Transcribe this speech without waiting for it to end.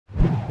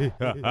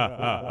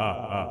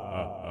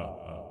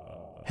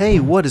Hey,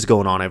 what is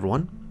going on,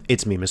 everyone?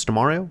 It's me, Mr.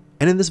 Mario,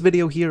 and in this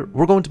video here,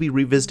 we're going to be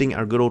revisiting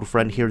our good old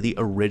friend here, the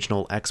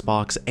original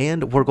Xbox,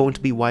 and we're going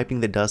to be wiping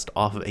the dust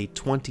off of a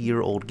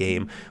 20-year-old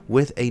game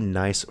with a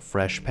nice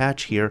fresh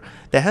patch here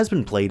that has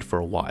been played for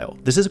a while.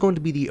 This is going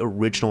to be the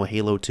original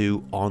Halo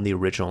 2 on the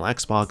original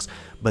Xbox,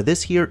 but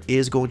this here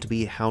is going to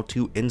be how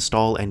to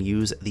install and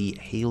use the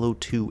Halo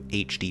 2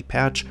 HD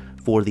patch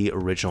for the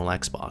original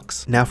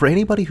Xbox. Now, for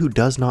anybody who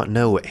does not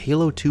know,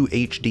 Halo 2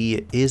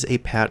 HD is a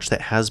patch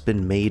that has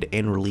been made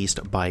and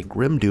released by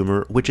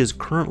Grimdoomer, which is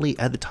currently,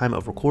 at the time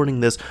of recording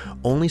this,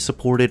 only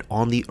supported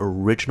on the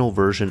original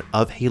version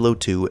of Halo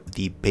 2,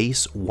 the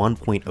base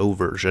 1.0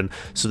 version,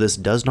 so this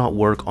does not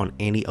work on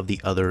any of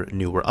the other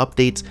newer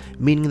updates,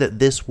 meaning that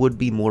this would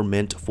be more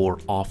meant for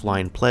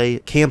offline play,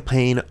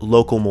 campaign,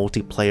 local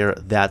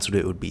multiplayer, that's what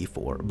it would be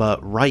for. But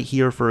right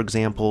here, for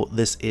example,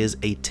 this is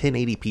a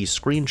 1080p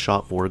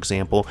screenshot, for example,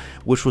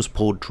 which was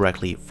pulled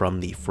directly from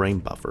the frame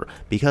buffer,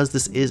 because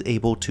this is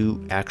able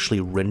to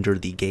actually render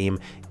the game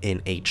in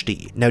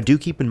HD. Now, do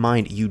keep in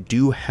mind, you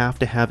do have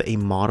to have a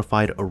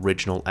modified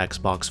original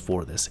Xbox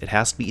for this. It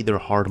has to be either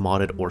hard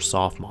modded or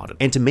soft modded.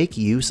 And to make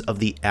use of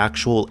the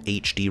actual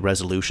HD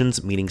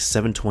resolutions, meaning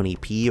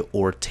 720p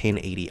or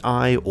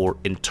 1080i or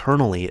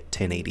internally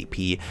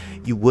 1080p,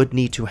 you would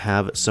need to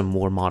have some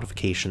more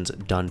modifications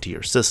done to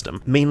your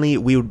system. Mainly,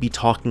 we would be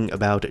talking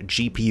about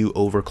GPU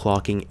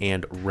overclocking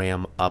and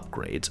RAM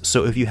upgrades.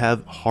 So if you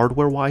have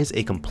hardware-wise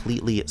a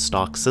completely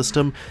stock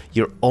system,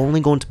 you're only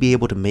going to be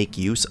able to make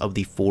use of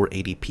the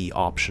 480p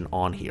option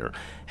on here.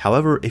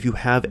 However, if you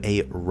have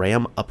a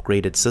RAM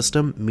upgraded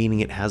system, meaning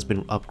it has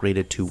been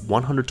upgraded to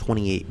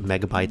 128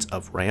 megabytes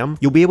of RAM,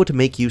 you'll be able to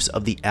make use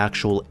of the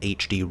actual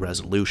HD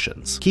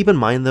resolutions. Keep in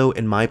mind though,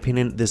 in my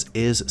opinion, this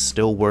is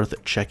still worth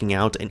checking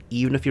out, and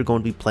even if you're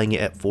going to be playing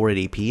it at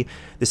 480p,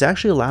 this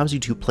actually allows you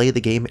to play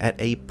the game at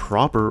a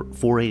proper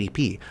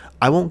 480p.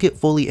 I won't get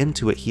fully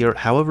into it here,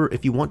 however,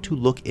 if you want to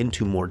look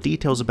into more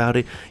details about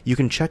it, you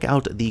can check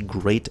out the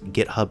great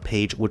GitHub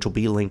page, which will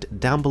be linked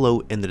down below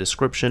in the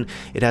description.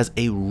 It has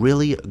a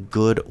really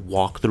good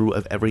walkthrough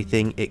of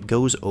everything. It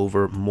goes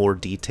over more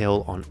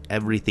detail on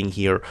everything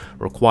here,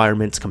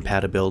 requirements,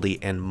 compatibility,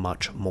 and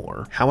much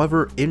more.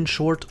 However, in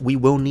short, we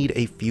will need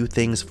a few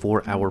things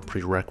for our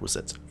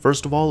prerequisites.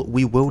 First of all,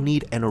 we will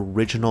need an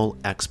original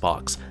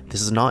Xbox.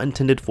 This is not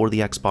intended for the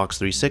Xbox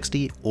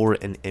 360 or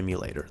an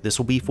emulator. This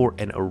will be for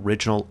an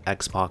original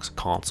Xbox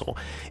console.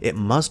 It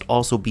must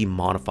also be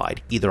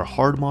modified, either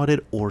hard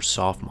modded or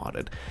soft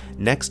modded.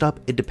 Next up,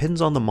 it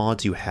depends on the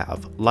mods you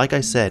have. Like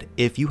I said,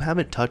 if you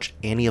haven't touched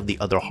any of the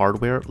other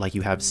hardware, like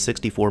you have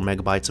 64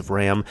 megabytes of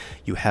RAM,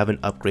 you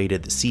haven't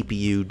upgraded the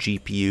CPU,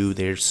 GPU,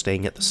 they're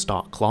staying at the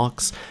stock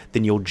clocks,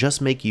 then you'll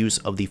just make use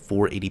of the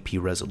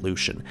 480p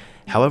resolution.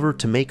 However,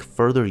 to make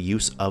further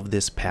use of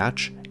this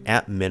patch,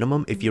 at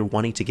minimum, if you're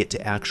wanting to get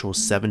to actual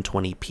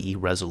 720p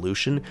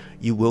resolution,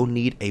 you will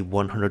need a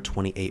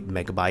 128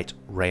 megabyte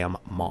RAM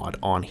mod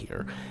on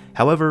here.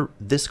 However,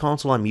 this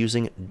console I'm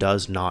using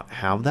does not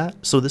have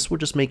that, so this will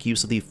just make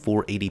use of the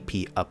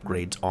 480p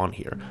upgrades on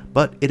here,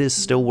 but it is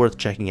still worth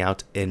checking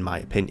out in my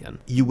opinion.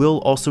 You will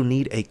also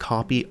need a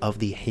copy of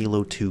the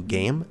Halo 2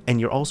 game, and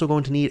you're also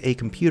going to need a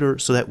computer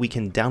so that we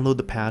can download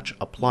the patch,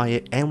 apply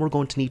it, and we're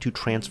going to need to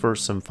transfer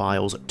some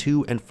files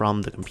to and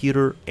from the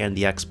computer and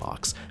the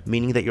Xbox,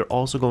 meaning that you're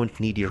also going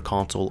to need your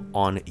console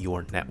on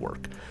your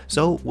network.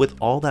 So with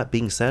all that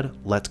being said,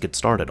 let's get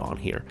started on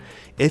here.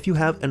 If you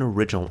have an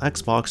original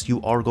Xbox,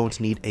 you are going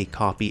to need a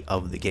copy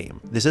of the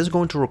game. This is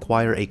going to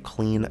require a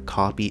clean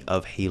copy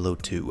of Halo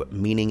 2,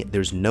 meaning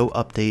there's no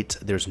updates,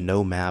 there's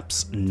no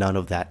maps, none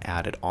of that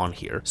added on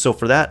here. So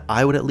for that,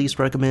 I would at least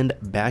recommend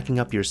backing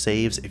up your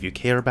saves if you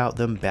care about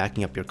them,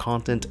 backing up your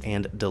content,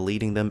 and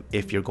deleting them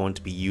if you're going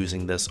to be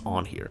using this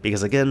on here.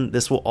 Because again,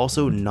 this will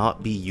also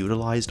not be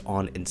utilized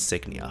on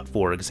Insignia,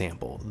 for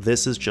example.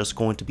 This is just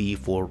going to be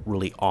for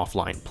really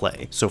offline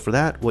play. So for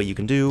that, what you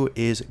can do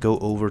is go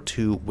over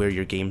to where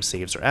your game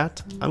saves are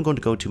at. I'm going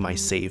to go to my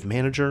save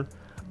manager.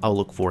 I'll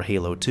look for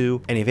Halo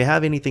 2, and if you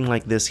have anything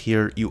like this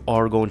here, you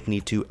are going to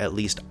need to, at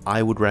least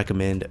I would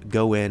recommend,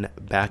 go in,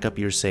 back up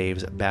your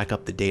saves, back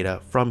up the data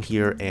from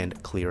here,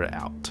 and clear it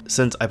out.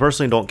 Since I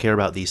personally don't care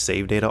about the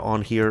save data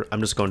on here,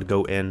 I'm just going to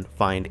go in,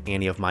 find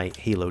any of my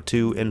Halo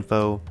 2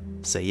 info,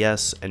 say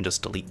yes, and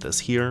just delete this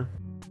here.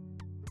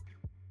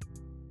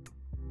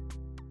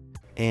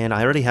 And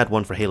I already had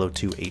one for Halo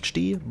 2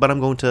 HD, but I'm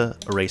going to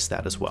erase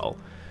that as well.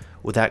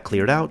 With that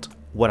cleared out,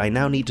 what I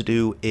now need to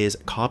do is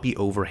copy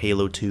over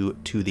Halo 2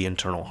 to the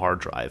internal hard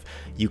drive.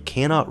 You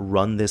cannot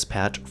run this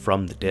patch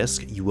from the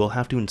disk. You will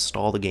have to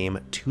install the game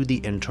to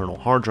the internal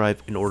hard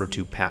drive in order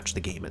to patch the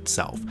game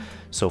itself.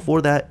 So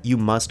for that, you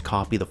must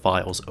copy the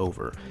files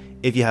over.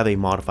 If you have a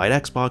modified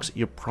Xbox,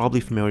 you're probably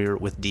familiar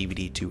with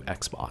DVD to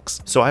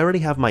Xbox. So I already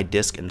have my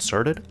disc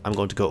inserted. I'm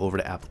going to go over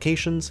to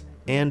Applications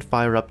and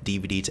fire up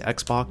DVD to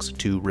Xbox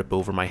to rip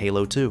over my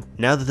Halo 2.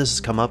 Now that this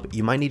has come up,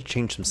 you might need to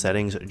change some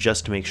settings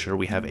just to make sure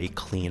we have a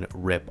clean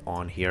rip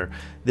on here.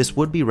 This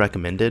would be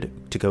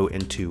recommended to go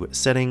into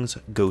Settings,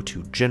 go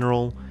to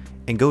General,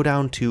 and go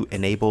down to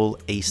enable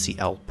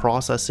ACL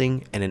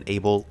processing and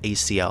enable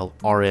ACL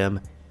RM,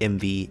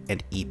 MV,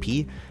 and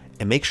EP,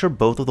 and make sure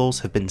both of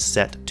those have been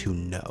set to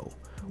no.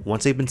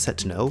 Once they've been set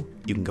to no,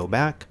 you can go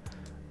back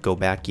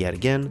yet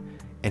again,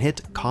 and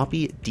hit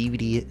copy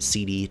DVD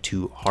CD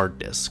to hard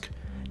disk.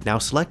 Now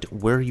select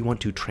where you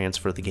want to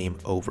transfer the game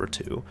over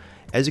to.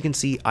 As you can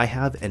see, I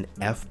have an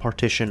F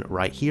partition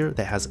right here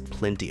that has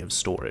plenty of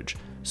storage,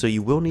 so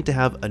you will need to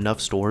have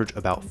enough storage,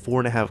 about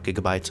 4.5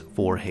 gigabytes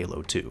for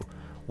Halo 2.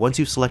 Once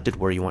you've selected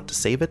where you want to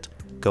save it,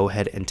 go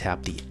ahead and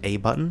tap the A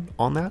button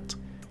on that,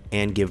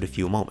 and give it a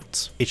few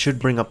moments. It should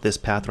bring up this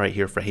path right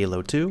here for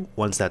Halo 2.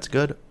 Once that's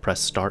good, press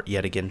start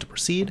yet again to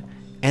proceed,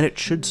 and it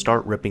should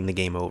start ripping the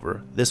game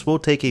over. This will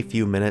take a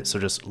few minutes, so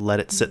just let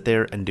it sit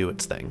there and do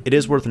its thing. It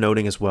is worth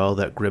noting as well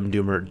that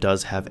Grimdoomer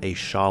does have a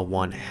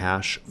SHA-1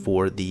 hash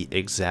for the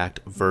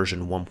exact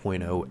version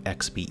 1.0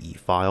 XBE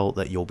file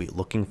that you'll be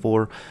looking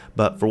for,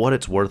 but for what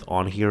it's worth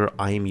on here,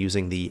 I am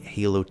using the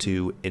Halo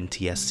 2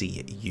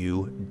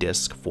 NTSC-U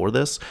disk for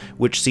this,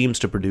 which seems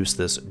to produce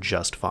this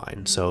just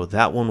fine, so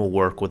that one will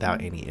work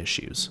without any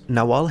issues.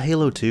 Now while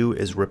Halo 2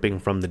 is ripping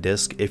from the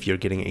disk, if you're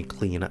getting a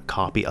clean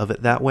copy of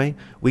it that way,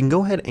 we can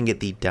go ahead and get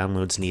the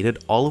downloads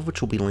needed, all of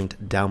which will be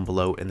linked down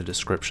below in the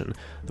description.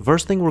 The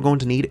first thing we're going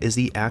to need is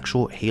the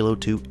actual Halo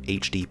 2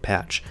 HD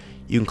patch.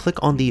 You can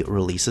click on the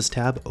Releases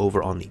tab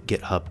over on the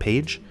GitHub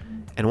page,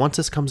 and once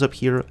this comes up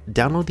here,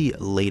 download the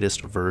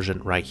latest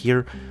version right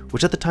here,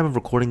 which at the time of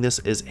recording this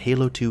is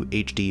Halo 2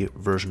 HD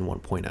version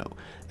 1.0.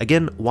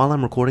 Again, while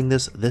I'm recording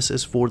this, this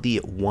is for the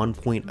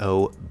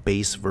 1.0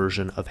 base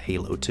version of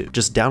Halo 2.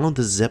 Just download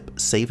the zip,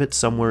 save it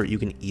somewhere you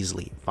can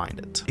easily find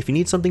it. If you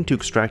need something to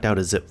extract out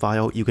a zip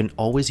file, you can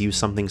always use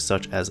something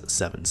such as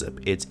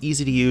 7-zip. It's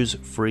easy to use,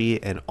 free,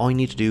 and all you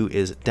need to do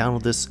is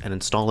download this and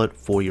install it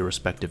for your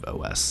respective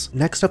OS.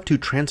 Next up, to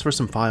transfer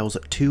some files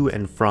to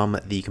and from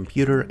the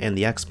computer and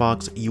the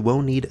Xbox, you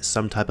will need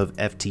some type of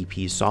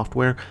FTP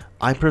software.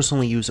 I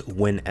personally use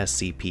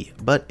WinSCP,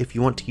 but if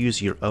you want to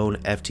use your own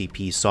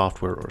FTP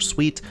software or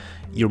suite,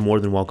 you're more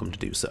than welcome to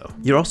do so.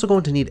 You're also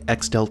going to need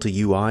XDelta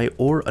UI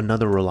or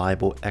another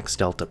reliable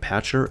XDelta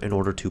patcher in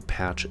order to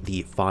patch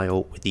the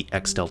file with the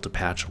XDelta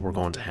patch we're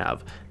going to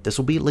have. This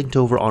will be linked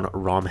over on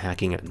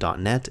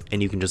romhacking.net,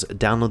 and you can just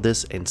download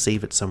this and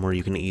save it somewhere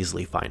you can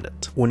easily find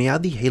it. When you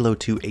have the Halo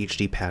 2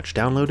 HD patch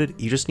downloaded,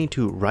 you just need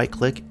to right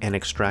click and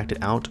extract it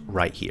out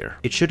right here.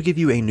 It should give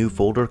you a new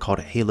folder called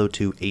Halo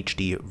 2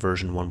 HD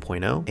version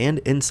 1.0, and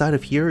inside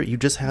of here you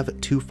just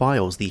have two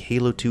files, the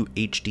Halo 2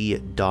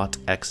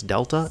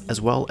 HD.xdelta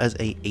as well as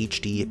a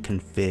HD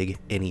config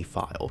any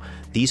file.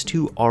 These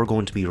two are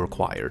going to be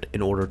required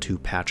in order to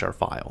patch our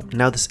file.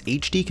 Now this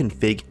HD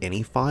config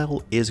any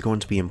file is going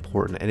to be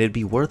important, and it'd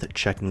be worth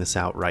checking this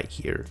out right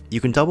here.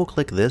 You can double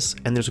click this,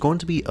 and there's going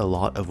to be a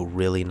lot of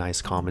really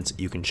nice comments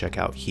you can check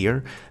out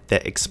here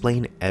that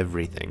explain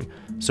everything.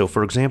 So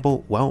for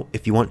example, well,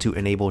 if you want to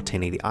enable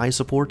 1080i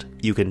support,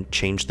 you can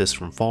change this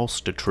from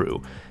false to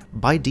true.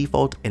 By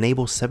default,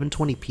 enable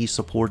 720p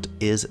support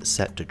is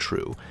set to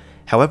true.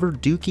 However,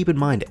 do keep in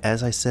mind,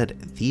 as I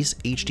said, these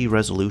HD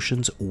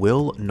resolutions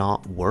will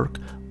not work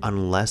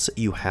unless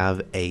you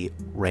have a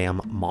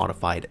RAM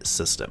modified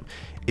system.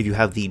 If you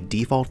have the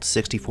default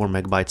 64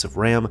 megabytes of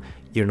RAM,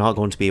 you're not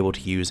going to be able to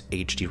use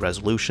HD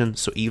resolution,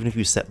 so even if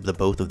you set the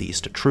both of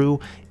these to true,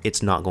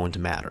 it's not going to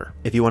matter.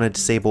 If you want to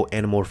disable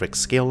anamorphic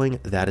scaling,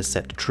 that is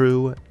set to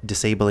true.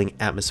 Disabling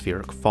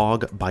atmospheric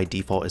fog by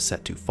default is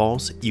set to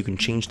false. You can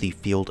change the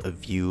field of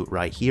view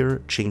right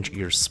here, change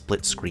your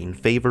split screen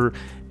favor,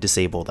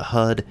 disable the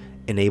HUD,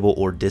 enable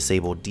or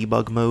disable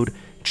debug mode,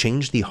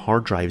 change the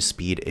hard drive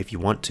speed if you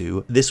want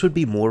to. This would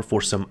be more for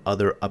some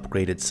other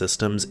upgraded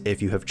systems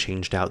if you have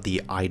changed out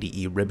the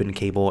IDE ribbon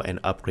cable and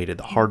upgraded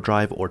the hard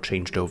drive or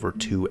changed over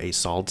to a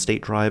solid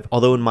state drive.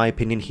 Although in my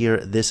opinion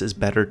here, this is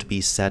better to be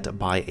set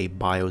by a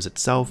BIOS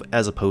itself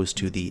as opposed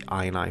to the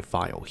INI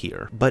file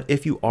here. But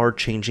if you are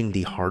changing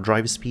the hard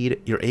drive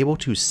speed, you're able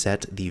to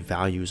set the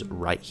values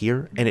right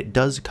here, and it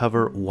does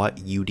cover what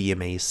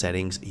UDMA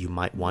settings you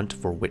might want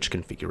for which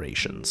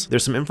configurations.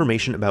 There's some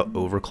information about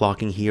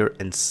overclocking here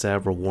and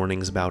several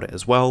warnings about it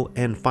as well.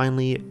 And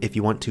finally, if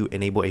you want to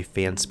enable a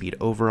fan speed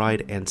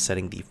override and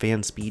setting the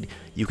fan speed,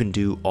 you can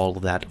do all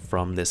of that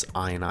from this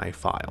INI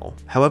file.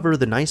 However,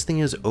 the nice thing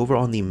is over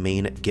on the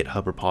main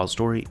GitHub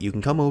repository, you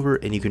can come over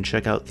and you can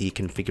check out the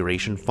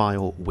configuration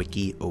file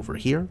wiki over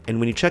here. And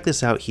when you check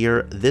this out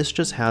here, this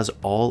just has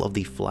all of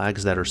the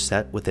flags that are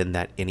set within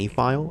that any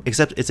file,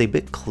 except it's a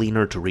bit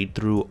cleaner to read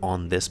through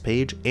on this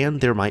page,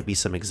 and there might be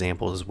some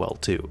examples as well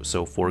too.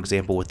 So for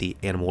example, with the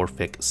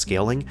anamorphic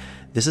scaling,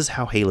 this is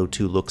how Halo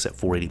 2 looks at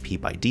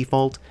 480p by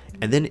default,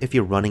 And then if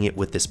you're running it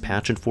with this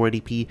patch in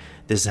 480p,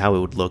 this is how it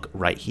would look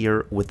right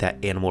here with that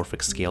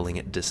anamorphic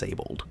scaling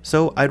disabled.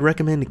 So I'd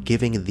recommend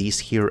giving these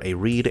here a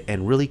read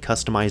and really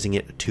customizing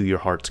it to your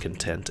heart's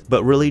content,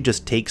 but really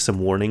just take some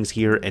warnings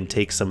here and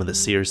take some of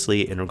this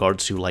seriously in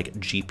regards to like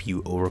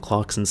GPU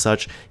overclocks and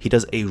such. He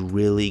does a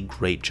really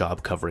great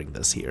job covering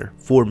this here.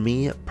 For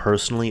me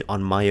personally,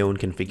 on my own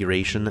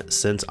configuration,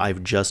 since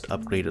I've just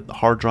upgraded the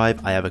hard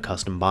drive, I have a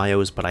custom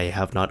BIOS, but I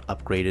have not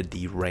upgraded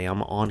the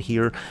RAM on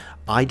here.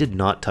 I did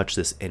not touch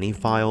this any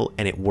file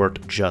and it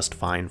worked just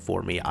fine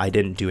for me. I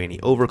didn't do any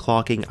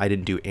overclocking, I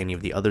didn't do any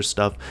of the other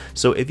stuff.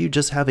 So if you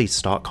just have a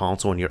stock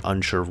console and you're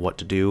unsure of what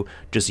to do,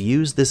 just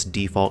use this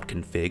default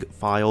config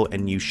file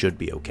and you should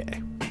be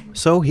okay.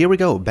 So here we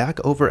go, back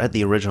over at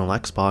the original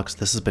Xbox.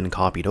 This has been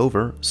copied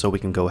over, so we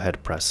can go ahead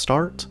and press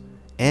start.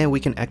 And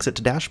we can exit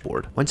to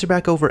dashboard. Once you're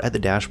back over at the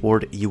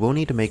dashboard, you will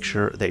need to make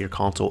sure that your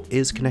console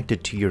is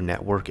connected to your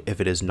network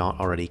if it is not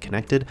already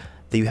connected,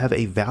 that you have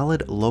a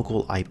valid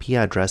local IP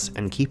address,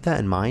 and keep that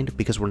in mind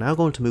because we're now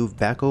going to move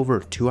back over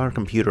to our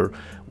computer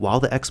while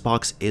the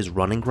Xbox is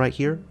running right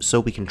here so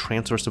we can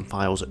transfer some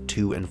files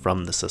to and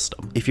from the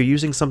system. If you're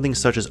using something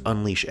such as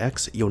Unleash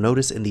X, you'll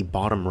notice in the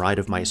bottom right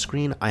of my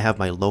screen, I have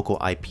my local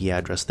IP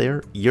address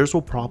there. Yours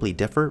will probably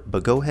differ,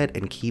 but go ahead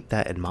and keep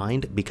that in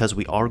mind because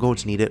we are going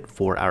to need it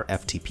for our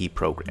FTP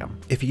program.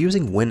 If you're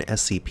using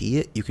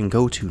WinSCP, you can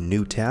go to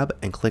New tab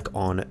and click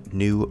on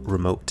New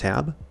Remote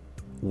tab.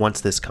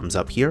 Once this comes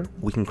up here,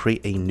 we can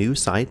create a new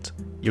site.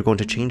 You're going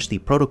to change the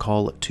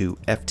protocol to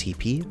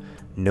FTP,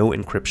 no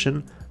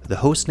encryption. The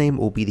host name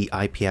will be the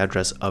IP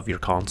address of your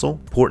console.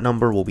 Port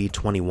number will be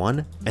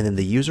 21, and then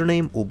the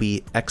username will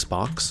be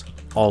Xbox,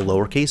 all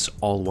lowercase,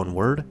 all one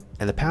word,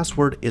 and the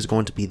password is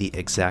going to be the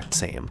exact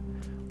same.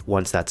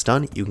 Once that's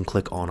done, you can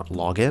click on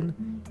Login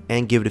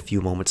and give it a few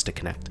moments to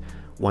connect.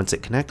 Once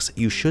it connects,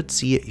 you should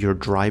see your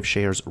drive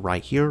shares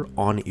right here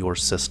on your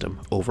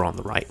system over on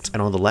the right.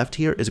 And on the left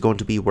here is going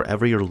to be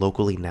wherever you're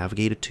locally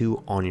navigated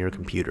to on your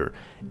computer.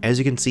 As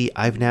you can see,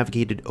 I've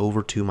navigated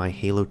over to my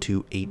Halo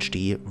 2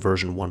 HD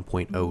version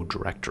 1.0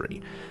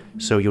 directory.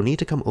 So you'll need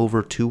to come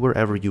over to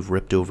wherever you've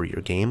ripped over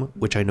your game,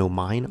 which I know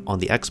mine on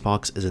the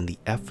Xbox is in the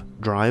F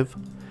drive.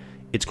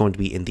 It's going to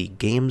be in the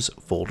Games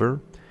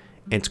folder,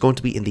 and it's going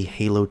to be in the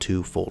Halo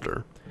 2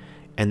 folder.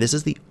 And this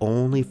is the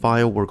only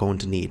file we're going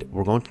to need.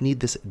 We're going to need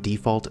this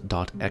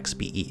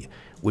default.xbe,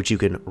 which you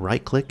can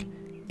right click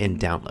and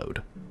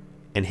download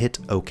and hit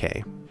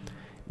OK.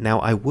 Now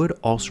I would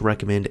also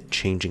recommend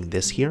changing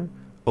this here.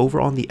 Over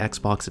on the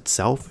Xbox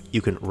itself,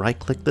 you can right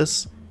click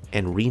this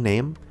and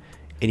rename,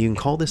 and you can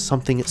call this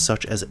something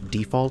such as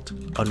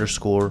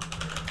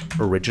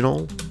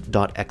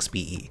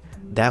default_original.xbe.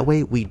 That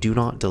way we do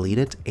not delete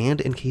it,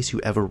 and in case you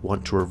ever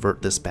want to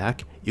revert this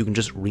back, you can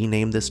just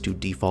rename this to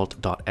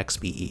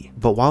default.xbe.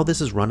 But while this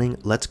is running,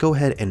 let's go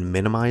ahead and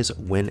minimize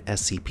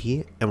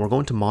WinSCP, and we're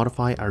going to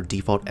modify our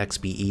default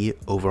XBE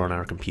over on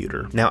our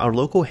computer. Now our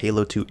local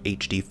Halo 2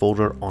 HD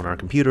folder on our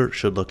computer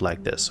should look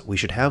like this. We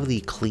should have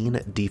the clean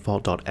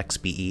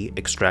default.xbe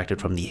extracted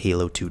from the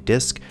Halo 2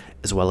 disk,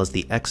 as well as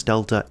the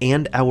xdelta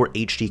and our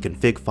HD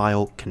config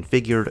file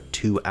configured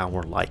to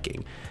our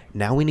liking.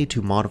 Now we need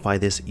to modify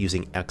this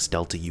using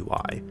xdelta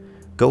UI.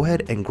 Go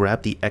ahead and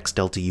grab the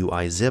xdelta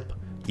UI zip,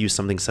 use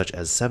something such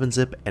as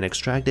 7-zip, and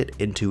extract it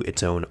into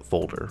its own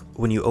folder.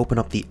 When you open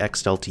up the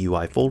xdelta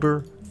UI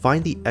folder,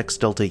 find the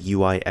xdelta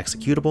UI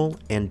executable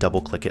and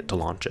double click it to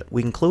launch it.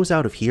 We can close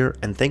out of here,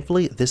 and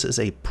thankfully this is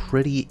a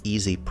pretty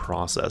easy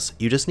process.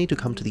 You just need to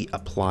come to the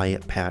Apply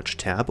Patch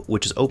tab,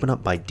 which is open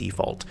up by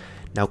default.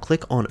 Now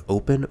click on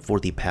Open for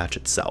the patch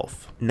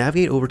itself.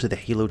 Navigate over to the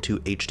Halo 2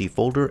 HD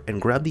folder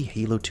and grab the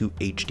Halo 2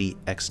 HD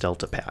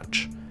xdelta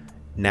patch.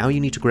 Now you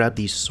need to grab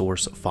the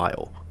source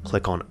file.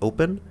 Click on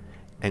Open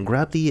and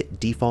grab the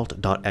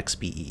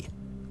default.xbe.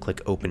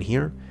 Click Open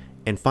here,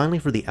 and finally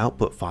for the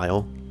output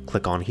file,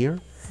 click on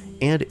here,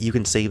 and you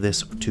can save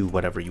this to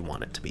whatever you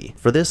want it to be.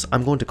 For this,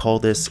 I'm going to call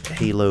this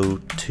Halo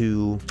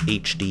 2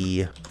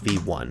 HD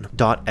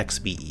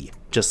v1.xbe,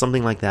 just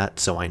something like that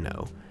so I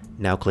know.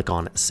 Now click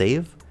on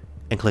Save,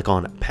 and click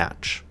on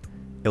Patch.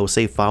 It will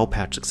say File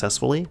Patch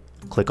successfully.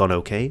 Click on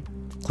OK,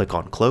 click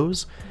on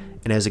Close,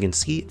 and as you can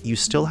see, you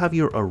still have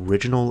your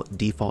original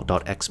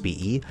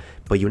default.xbe,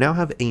 but you now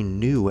have a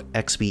new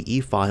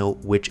xbe file,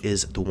 which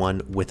is the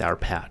one with our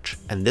patch,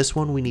 and this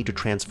one we need to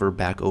transfer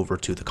back over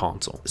to the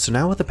console. So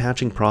now with the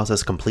patching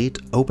process complete,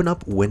 open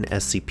up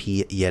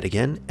WinSCP yet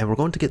again, and we're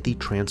going to get the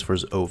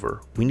transfers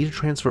over. We need to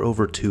transfer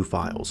over two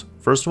files.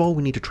 First of all,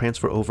 we need to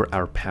transfer over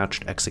our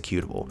patched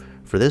executable.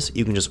 For this,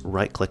 you can just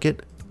right click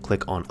it,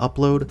 click on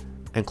Upload,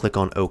 and click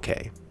on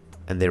OK.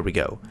 And there we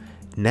go.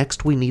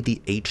 Next, we need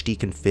the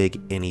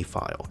hdconfig ini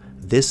file.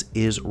 This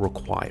is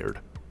required.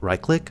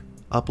 Right click,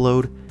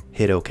 upload,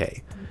 hit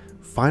OK.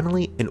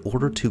 Finally, in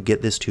order to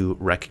get this to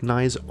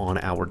recognize on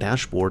our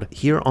dashboard,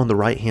 here on the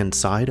right hand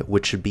side,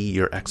 which should be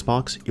your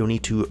Xbox, you'll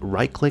need to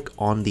right click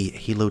on the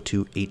Halo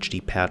 2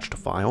 HD patched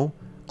file,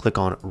 click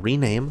on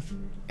rename,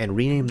 and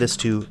rename this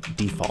to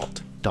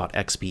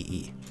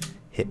default.xbe.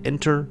 Hit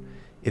enter.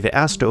 If it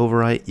asks to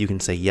overwrite, you can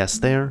say yes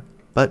there,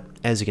 But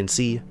as you can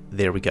see,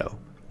 there we go.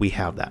 We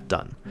have that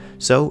done.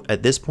 So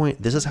at this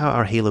point, this is how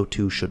our Halo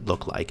 2 should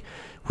look like.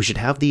 We should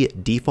have the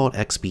default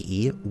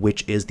XPE,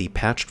 which is the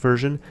patched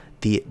version,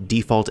 the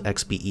default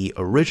XPE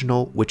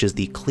original, which is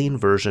the clean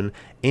version,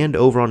 and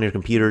over on your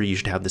computer, you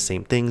should have the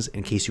same things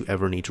in case you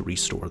ever need to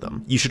restore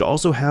them. You should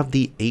also have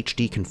the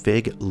HD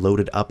config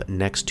loaded up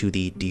next to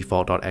the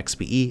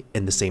default.xpe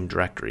in the same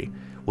directory.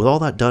 With all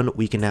that done,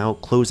 we can now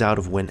close out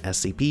of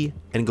WinSCP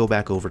and go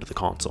back over to the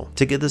console.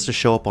 To get this to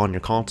show up on your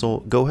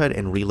console, go ahead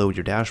and reload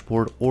your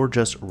dashboard or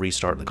just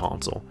restart the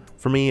console.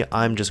 For me,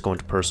 I'm just going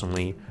to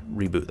personally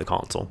reboot the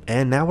console.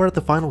 And now we're at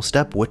the final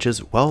step, which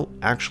is, well,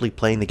 actually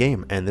playing the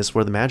game, and this is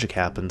where the magic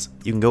happens.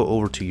 You can go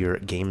over to your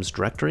games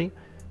directory,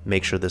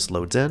 make sure this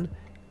loads in,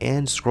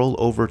 and scroll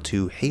over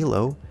to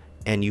Halo,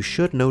 and you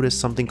should notice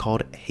something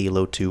called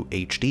Halo 2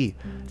 HD.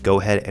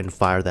 Go ahead and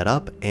fire that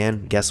up,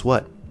 and guess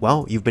what?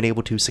 Well, you've been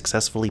able to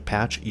successfully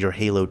patch your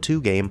Halo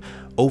 2 game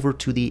over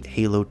to the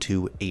Halo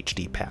 2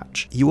 HD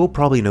patch. You will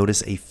probably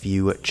notice a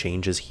few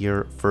changes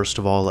here. First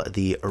of all,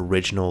 the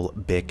original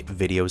BIC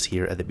videos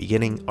here at the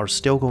beginning are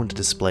still going to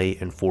display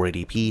in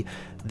 480p.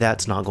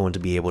 That's not going to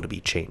be able to be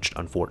changed,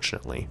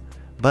 unfortunately.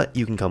 But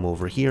you can come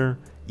over here.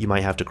 You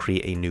might have to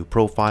create a new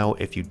profile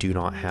if you do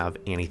not have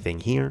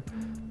anything here.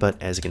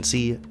 But as you can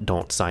see,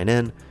 don't sign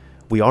in.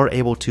 We are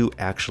able to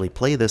actually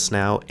play this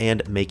now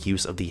and make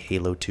use of the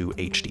Halo 2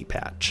 HD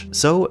patch.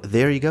 So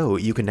there you go.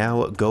 You can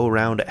now go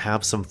around,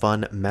 have some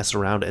fun, mess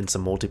around in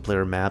some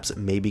multiplayer maps,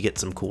 maybe get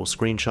some cool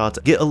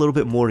screenshots, get a little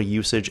bit more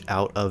usage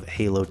out of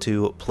Halo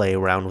 2, play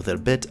around with it a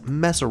bit,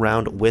 mess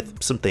around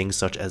with some things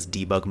such as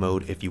debug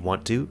mode if you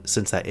want to,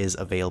 since that is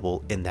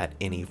available in that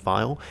ini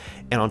file.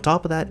 And on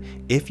top of that,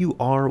 if you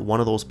are one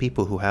of those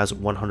people who has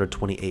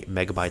 128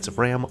 megabytes of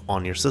RAM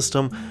on your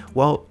system,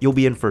 well, you'll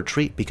be in for a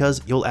treat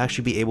because you'll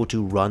actually be able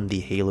to run the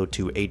Halo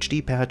 2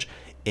 HD patch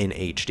in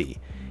HD.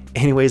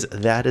 Anyways,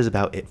 that is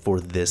about it for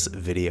this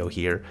video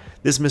here.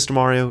 This is Mr.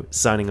 Mario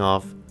signing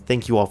off.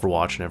 Thank you all for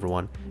watching,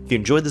 everyone. If you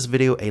enjoyed this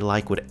video, a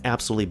like would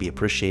absolutely be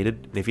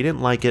appreciated, and if you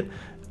didn't like it,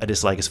 a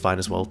dislike is fine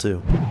as well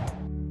too.